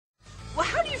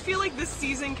feel like this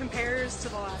season compares to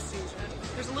the last season?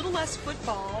 There's a little less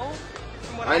football.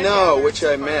 From what I know, which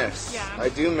so I far. miss. Yeah. I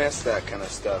do miss that kind of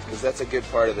stuff because that's a good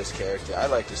part of this character. I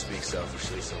like to speak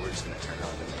selfishly, so we're just going to turn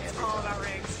on to me. It's all about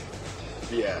Riggs.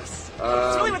 Yes.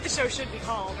 It's really what the show should be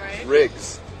called, right?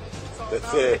 Riggs. It's all That's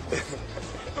about it. Riggs.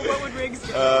 But what would Riggs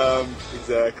do?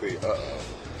 Exactly.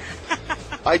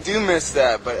 I do miss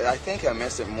that, but I think I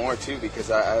miss it more too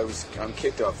because I'm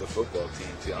kicked off the football team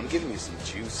too. I'm giving you some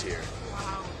juice here.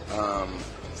 Wow.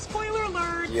 Spoiler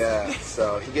alert. Yeah,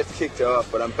 so he gets kicked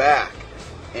off, but I'm back.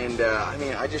 And I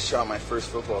mean, I just shot my first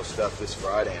football stuff this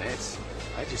Friday, and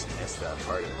I just miss that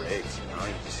part of Riggs. You know,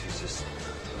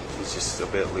 he's just a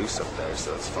bit loose up there,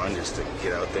 so it's fun just to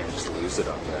get out there and just lose it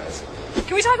on guys.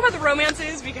 Can we talk about the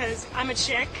romances? Because I'm a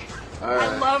chick. All right.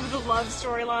 I love the love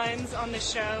storylines on this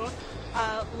show.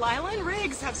 Lila and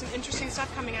Riggs have some interesting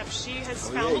stuff coming up. She has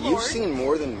found the Lord. You've seen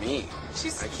more than me.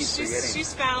 I keep forgetting.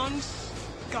 She's found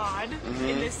God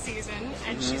in this season,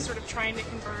 and she's sort of trying to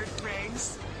convert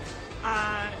Riggs.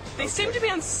 They seem to be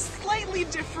on slightly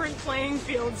different playing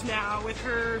fields now, with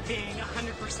her being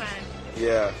 100%.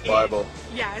 Yeah, Bible.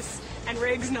 Yes, and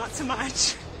Riggs not so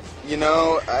much. You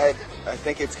know, I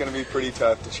think it's going to be pretty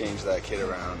tough to change that kid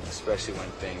around, especially when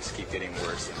things keep getting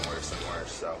worse and worse and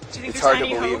worse. So Do you think it's there's hard to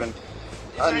any believe hope? in.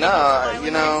 Is there any hope for No, Lila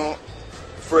you know,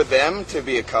 for them to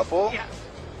be a couple, Yeah.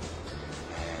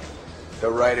 the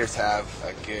writers have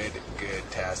a good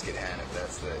task at hand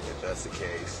if that's the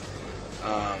case.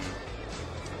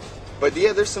 But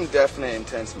yeah, there's some definite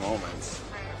intense moments.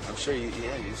 I'm sure you've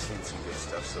seen some good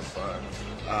stuff so far.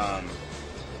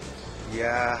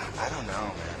 Yeah, I don't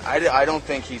know, man. I don't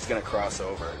think he's gonna cross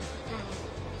over.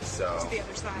 So To the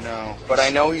other side. no, but I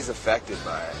know he's affected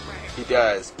by it. Right. He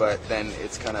does, but then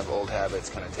it's kind of old habits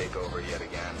kind of take over yet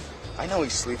again. I know he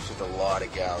sleeps with a lot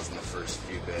of gals in the first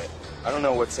few bit. I don't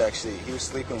know what's actually he was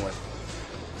sleeping with.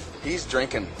 He's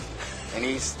drinking, and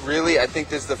he's really. I think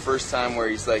this is the first time where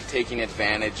he's like taking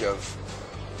advantage of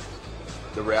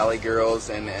the rally girls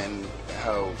and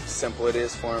how simple it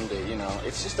is for him to, you know,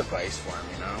 it's just a vice for him,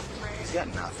 you know. Right. He's got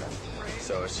nothing, Right.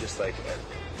 so it's just like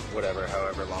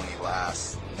however long he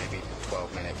lasts, maybe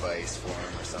 12-minute vice for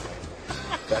him or something.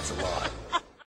 That's a lot.